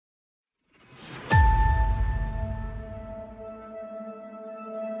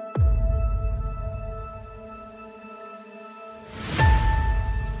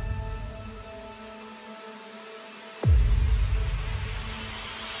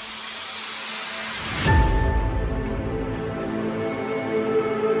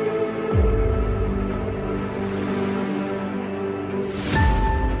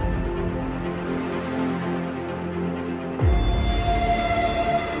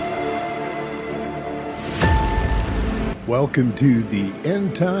Welcome to the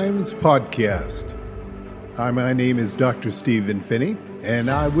End Times Podcast. Hi, my name is Dr. Stephen Finney, and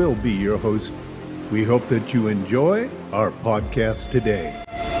I will be your host. We hope that you enjoy our podcast today.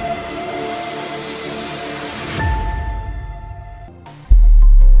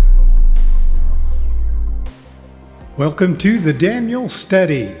 Welcome to the Daniel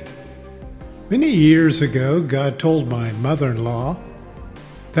Study. Many years ago, God told my mother-in-law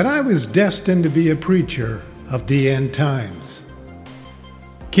that I was destined to be a preacher of the end times.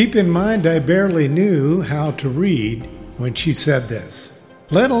 Keep in mind, I barely knew how to read when she said this,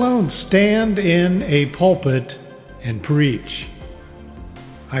 let alone stand in a pulpit and preach.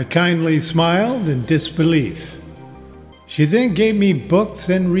 I kindly smiled in disbelief. She then gave me books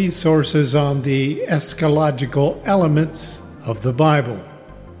and resources on the eschatological elements of the Bible,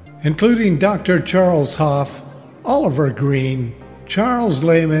 including Dr. Charles Hoff, Oliver Greene, Charles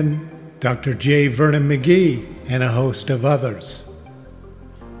Layman, Dr. J. Vernon McGee, and a host of others.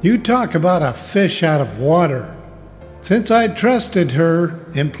 You talk about a fish out of water. Since I trusted her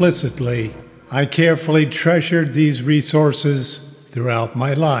implicitly, I carefully treasured these resources throughout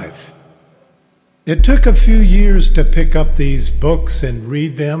my life. It took a few years to pick up these books and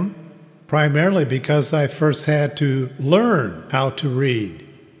read them, primarily because I first had to learn how to read.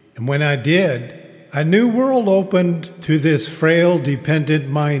 And when I did, a new world opened to this frail, dependent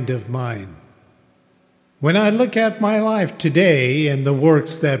mind of mine. When I look at my life today and the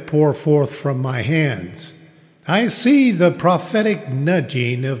works that pour forth from my hands, I see the prophetic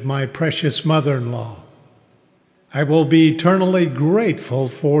nudging of my precious mother-in-law. I will be eternally grateful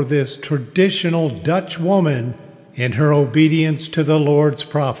for this traditional Dutch woman in her obedience to the Lord's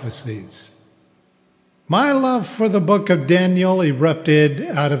prophecies. My love for the book of Daniel erupted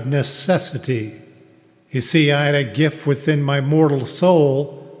out of necessity. You see, I had a gift within my mortal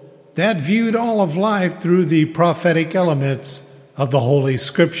soul that viewed all of life through the prophetic elements of the Holy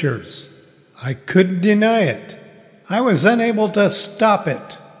Scriptures. I couldn't deny it. I was unable to stop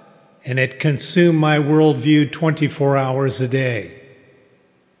it, and it consumed my worldview 24 hours a day.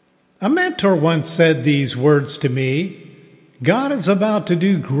 A mentor once said these words to me, God is about to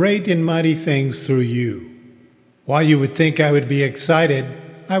do great and mighty things through you. While you would think I would be excited,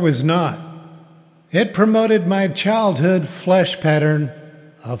 I was not. It promoted my childhood flesh pattern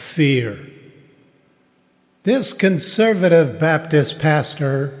of fear. This conservative Baptist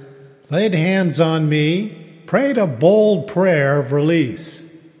pastor laid hands on me, prayed a bold prayer of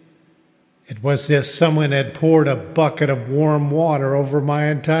release. It was as if someone had poured a bucket of warm water over my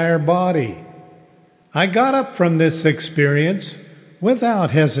entire body. I got up from this experience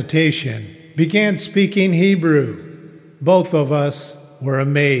without hesitation, began speaking Hebrew. Both of us were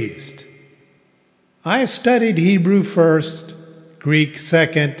amazed. I studied Hebrew first, Greek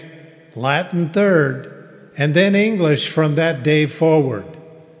second, Latin third, and then English from that day forward.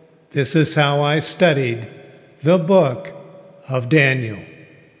 This is how I studied the book of Daniel.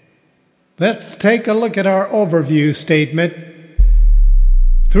 Let's take a look at our overview statement.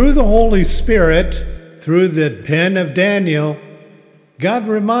 Through the Holy Spirit, through the pen of Daniel, God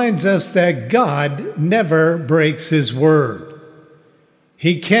reminds us that God never breaks His word.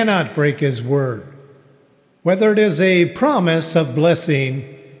 He cannot break His word. Whether it is a promise of blessing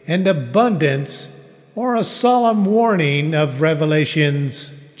and abundance or a solemn warning of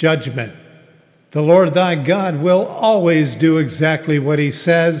Revelation's judgment, the Lord thy God will always do exactly what He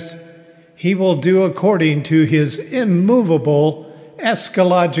says. He will do according to His immovable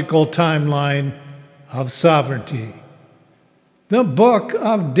eschatological timeline of sovereignty. The book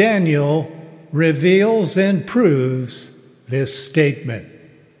of Daniel reveals and proves this statement.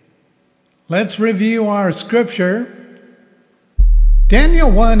 Let's review our scripture. Daniel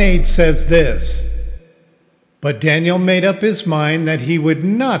 1:8 says this, but Daniel made up his mind that he would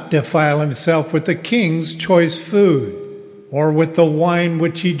not defile himself with the king's choice food or with the wine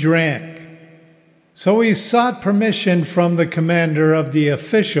which he drank. So he sought permission from the commander of the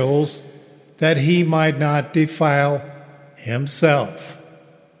officials that he might not defile himself.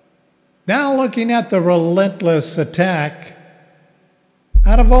 Now looking at the relentless attack,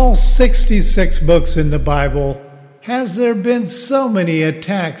 out of all 66 books in the Bible, has there been so many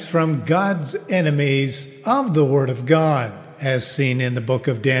attacks from God's enemies of the Word of God, as seen in the book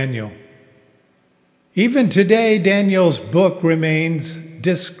of Daniel? Even today, Daniel's book remains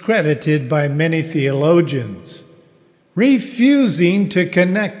discredited by many theologians, refusing to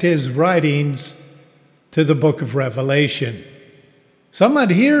connect his writings to the book of Revelation. Some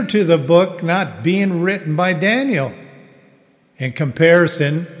adhere to the book not being written by Daniel. In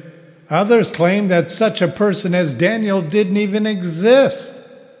comparison, others claim that such a person as Daniel didn't even exist.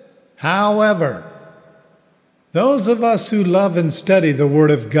 However, Those of us who love and study the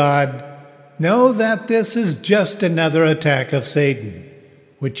Word of God know that this is just another attack of Satan,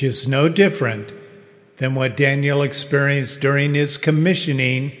 which is no different than what Daniel experienced during his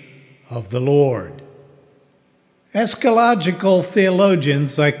commissioning of the Lord. Eschatological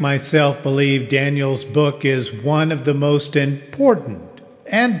theologians like myself believe Daniel's book is one of the most important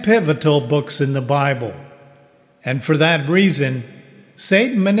and pivotal books in the Bible. And for that reason,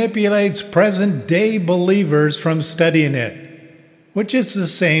 Satan manipulates present-day believers from studying it, which is the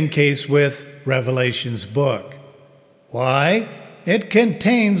same case with Revelation's book. Why? It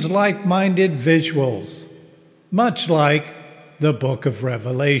contains like-minded visuals, much like the book of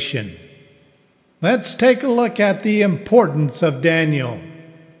Revelation. Let's take a look at the importance of Daniel.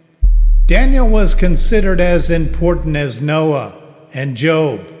 Daniel was considered as important as Noah and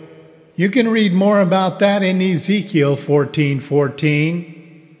Job. You can read more about that in Ezekiel 14:14.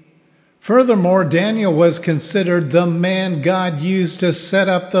 Furthermore, Daniel was considered the man God used to set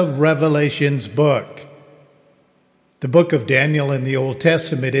up the Revelation's book. The book of Daniel in the Old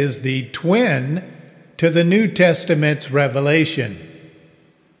Testament is the twin to the New Testament's Revelation.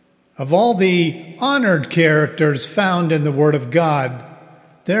 Of all the honored characters found in the Word of God,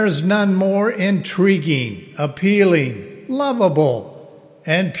 there is none more intriguing, appealing, lovable,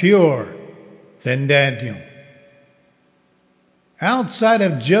 and pure than Daniel. Outside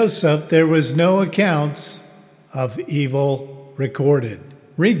of Joseph, there was no accounts of evil recorded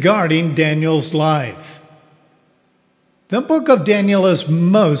regarding Daniel's life. The book of Daniel is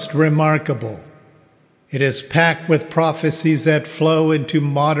most remarkable. It is packed with prophecies that flow into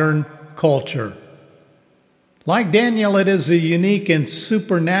modern culture. Like Daniel, it is a unique and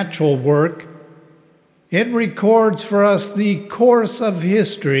supernatural work. It records for us the course of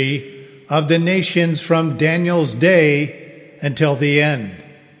history of the nations from Daniel's day until the end,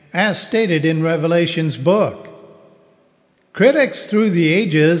 as stated in Revelation's book. Critics through the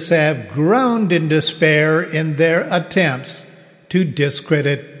ages have groaned in despair in their attempts to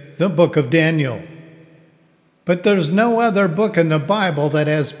discredit the book of Daniel. But there's no other book in the Bible that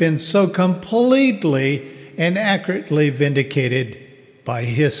has been so completely and accurately vindicated by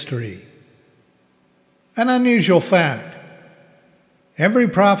history. An unusual fact: every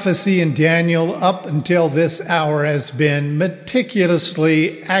prophecy in Daniel up until this hour has been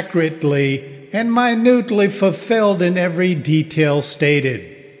meticulously, accurately, and minutely fulfilled in every detail stated,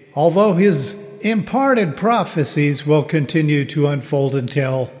 although his imparted prophecies will continue to unfold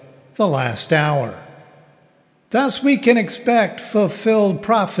until the last hour. Thus, we can expect fulfilled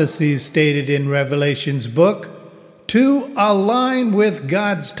prophecies stated in Revelation's book to align with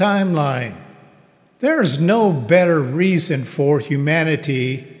God's timeline. There is no better reason for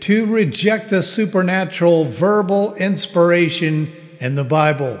humanity to reject the supernatural verbal inspiration in the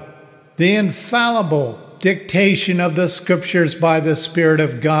Bible, the infallible dictation of the Scriptures by the Spirit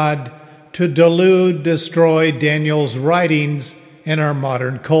of God to delude, destroy Daniel's writings in our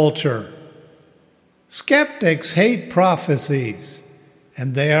modern culture. Skeptics hate prophecies,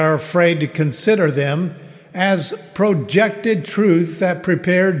 and they are afraid to consider them as projected truth that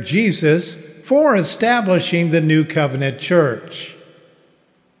prepared Jesus for establishing the New Covenant Church.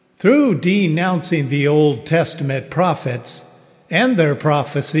 Through denouncing the Old Testament prophets and their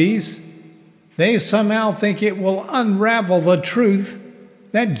prophecies, they somehow think it will unravel the truth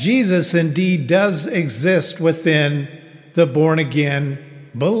that Jesus indeed does exist within the born-again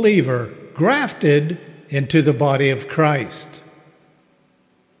believer, grafted into the body of Christ.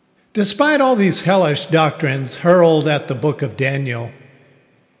 Despite all these hellish doctrines hurled at the book of Daniel,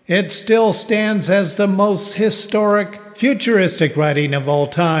 it still stands as the most historic, futuristic writing of all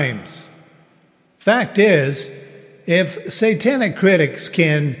times. Fact is, if satanic critics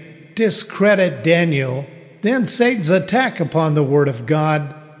can discredit Daniel, then Satan's attack upon the Word of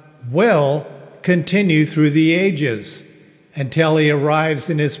God will continue through the ages until he arrives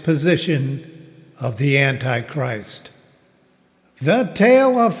in his position of the Antichrist. The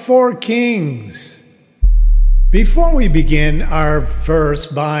Tale of Four Kings. Before we begin our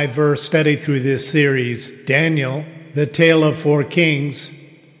verse-by-verse study through this series, Daniel, the Tale of Four Kings,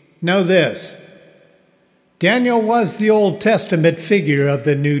 know this: Daniel was the Old Testament figure of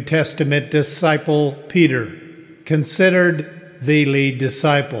the New Testament disciple Peter, considered the lead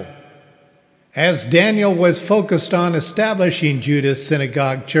disciple. As Daniel was focused on establishing Judah's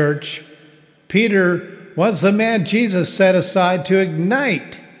synagogue church, Peter was the man Jesus set aside to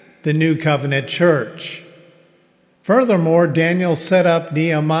ignite the New Covenant church. Furthermore, Daniel set up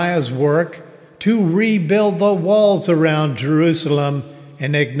Nehemiah's work to rebuild the walls around Jerusalem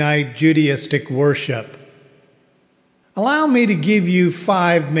and ignite Judaistic worship. Allow me to give you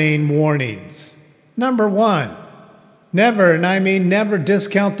 5 main warnings. Number 1, Never, and I mean never,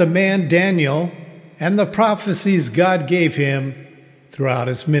 discount the man Daniel and the prophecies God gave him throughout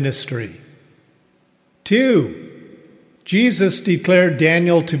his ministry. 2. Jesus declared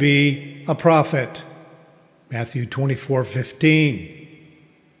Daniel to be a prophet. Matthew 24:15.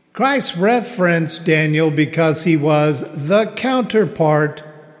 Christ referenced Daniel because he was the counterpart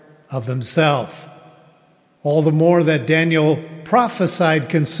of himself. All the more that Daniel prophesied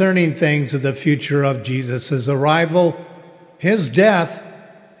concerning things of the future of Jesus' arrival, his death,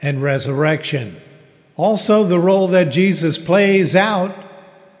 and resurrection. Also the role that Jesus plays out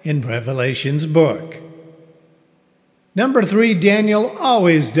in Revelation's book. Number 3, Daniel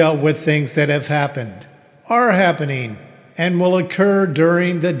always dealt with things that have happened, are happening, and will occur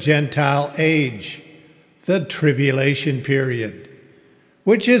during the Gentile age, the tribulation period,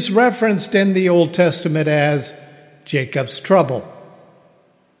 which is referenced in the Old Testament as Jacob's trouble.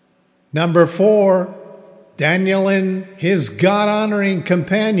 Number 4, Daniel and his God-honoring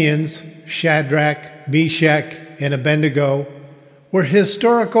companions, Shadrach, Meshach, and Abednego, were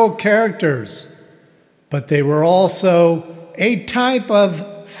historical characters, but they were also a type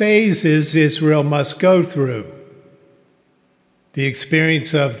of phases Israel must go through. The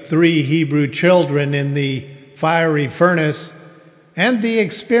experience of 3 Hebrew children in the fiery furnace and the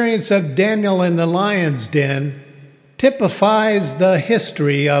experience of Daniel in the lion's den typifies the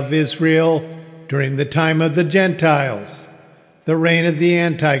history of Israel during the time of the Gentiles, the reign of the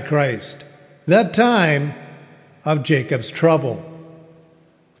Antichrist, the time of Jacob's trouble.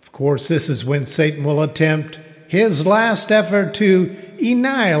 Of course, this is when Satan will attempt his last effort to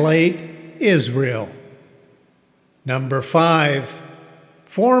annihilate Israel. Number 5,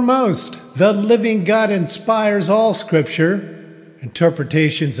 foremost, the living God inspires all Scripture.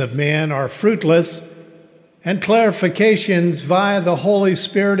 Interpretations of man are fruitless, and clarifications via the Holy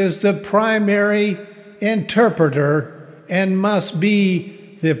Spirit is the primary interpreter and must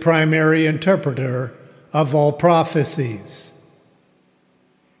be the primary interpreter of all prophecies.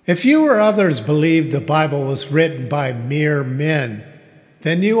 If you or others believe the Bible was written by mere men,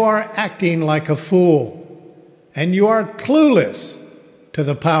 then you are acting like a fool, and you are clueless to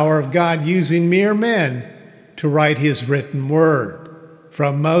the power of God using mere men to write his written word,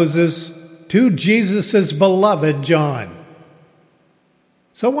 from Moses to Jesus' beloved John.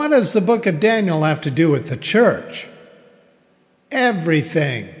 So what does the book of Daniel have to do with the church?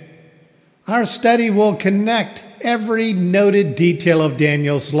 Everything. Our study will connect every noted detail of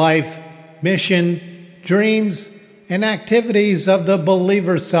Daniel's life, mission, dreams, and activities of the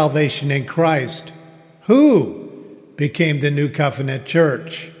believer's salvation in Christ, who became the New Covenant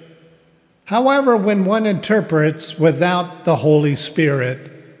Church. However, when one interprets without the Holy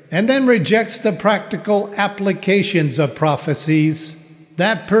Spirit and then rejects the practical applications of prophecies,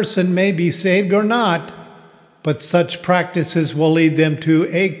 that person may be saved or not, but such practices will lead them to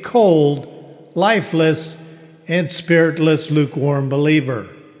a cold, lifeless, and spiritless lukewarm believer.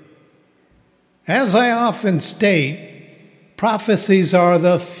 As I often state, prophecies are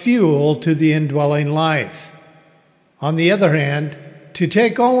the fuel to the indwelling life. On the other hand, to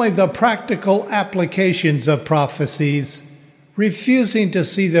take only the practical applications of prophecies, refusing to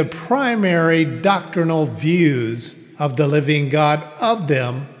see the primary doctrinal views of the living God of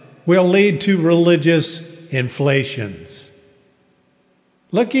them, will lead to religious inflations.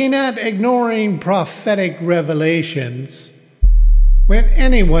 Looking at ignoring prophetic revelations, when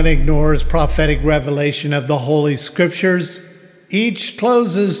anyone ignores prophetic revelation of the Holy Scriptures, each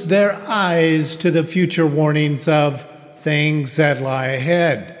closes their eyes to the future warnings of things that lie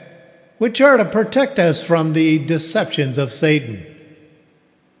ahead, which are to protect us from the deceptions of Satan.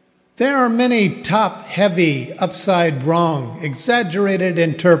 There are many top-heavy, upside-wrong, exaggerated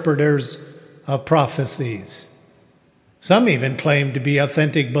interpreters of prophecies. Some even claim to be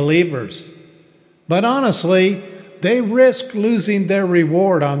authentic believers. But honestly, they risk losing their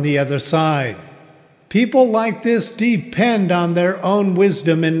reward on the other side. People like this depend on their own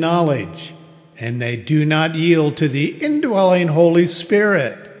wisdom and knowledge, and they do not yield to the indwelling Holy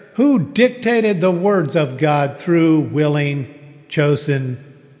Spirit, who dictated the words of God through willing, chosen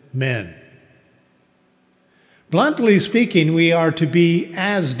men. Bluntly speaking, we are to be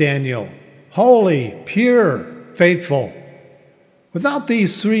as Daniel, holy, pure, faithful. Without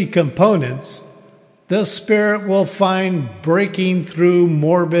these 3 components, the Spirit will find breaking through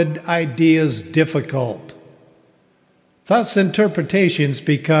morbid ideas difficult. Thus, interpretations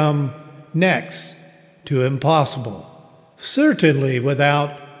become next to impossible, certainly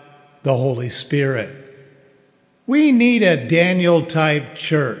without the Holy Spirit. We need a Daniel-type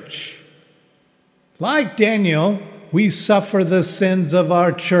church. Like Daniel, we suffer the sins of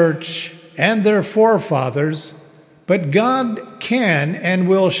our church and their forefathers, but God can and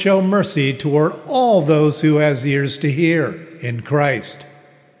will show mercy toward all those who has ears to hear in Christ.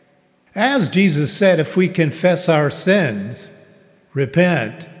 As Jesus said, if we confess our sins,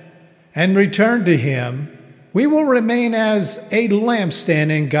 repent, and return to Him, we will remain as a lampstand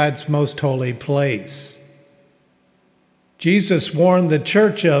in God's most holy place. Jesus warned the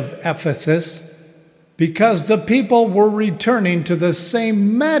church of Ephesus because the people were returning to the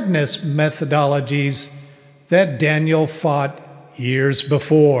same madness methodologies that Daniel fought years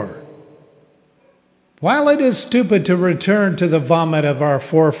before. While it is stupid to return to the vomit of our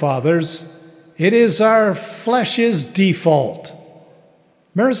forefathers, it is our flesh's default.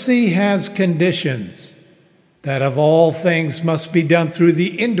 Mercy has conditions that of all things must be done through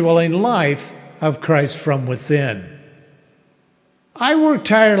the indwelling life of Christ from within. I work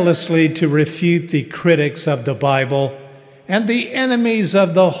tirelessly to refute the critics of the Bible and the enemies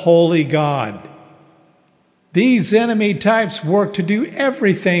of the holy God. These enemy types work to do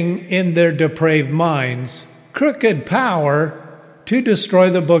everything in their depraved minds, crooked power, to destroy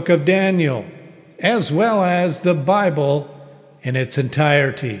the book of Daniel, as well as the Bible in its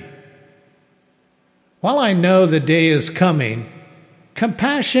entirety. While I know the day is coming,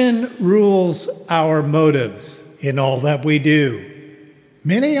 compassion rules our motives in all that we do.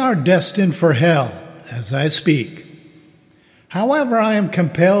 Many are destined for hell as I speak. However, I am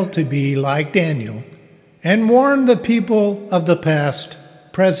compelled to be like Daniel and warn the people of the past,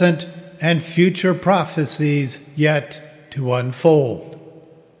 present, and future prophecies yet to unfold.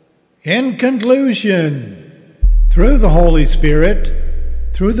 In conclusion, through the Holy Spirit,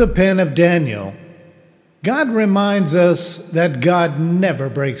 through the pen of Daniel, God reminds us that God never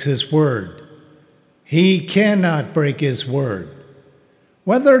breaks His word. He cannot break His word.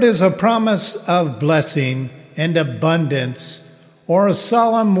 Whether it is a promise of blessing and abundance or a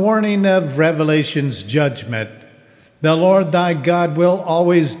solemn warning of Revelation's judgment, the Lord thy God will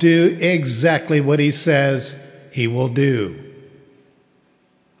always do exactly what He says He will do.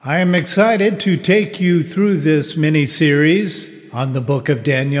 I am excited to take you through this mini-series on the book of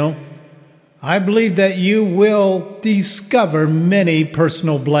Daniel. I believe that you will discover many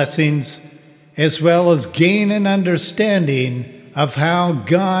personal blessings as well as gain an understanding of how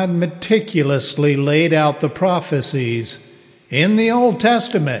God meticulously laid out the prophecies in the Old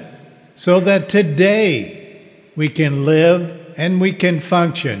Testament so that today we can live and we can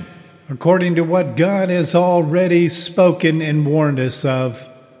function according to what God has already spoken and warned us of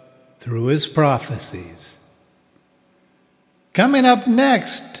through His prophecies. Coming up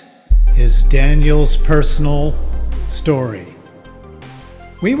next is Daniel's personal story.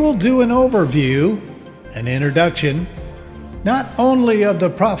 We will do an overview, an introduction, not only of the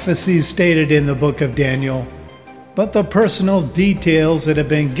prophecies stated in the book of Daniel, but the personal details that have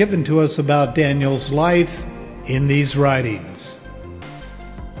been given to us about Daniel's life in these writings.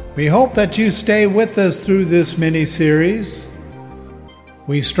 We hope that you stay with us through this mini-series.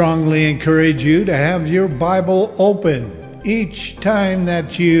 We strongly encourage you to have your Bible open each time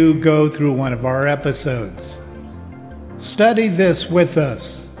that you go through one of our episodes. Study this with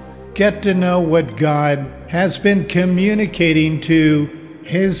us. Get to know what God has been communicating to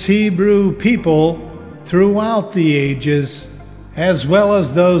His Hebrew people throughout the ages, as well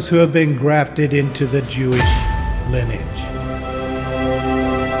as those who have been grafted into the Jewish lineage.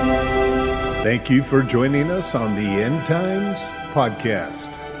 Thank you for joining us on the End Times podcast.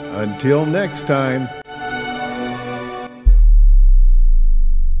 Until next time,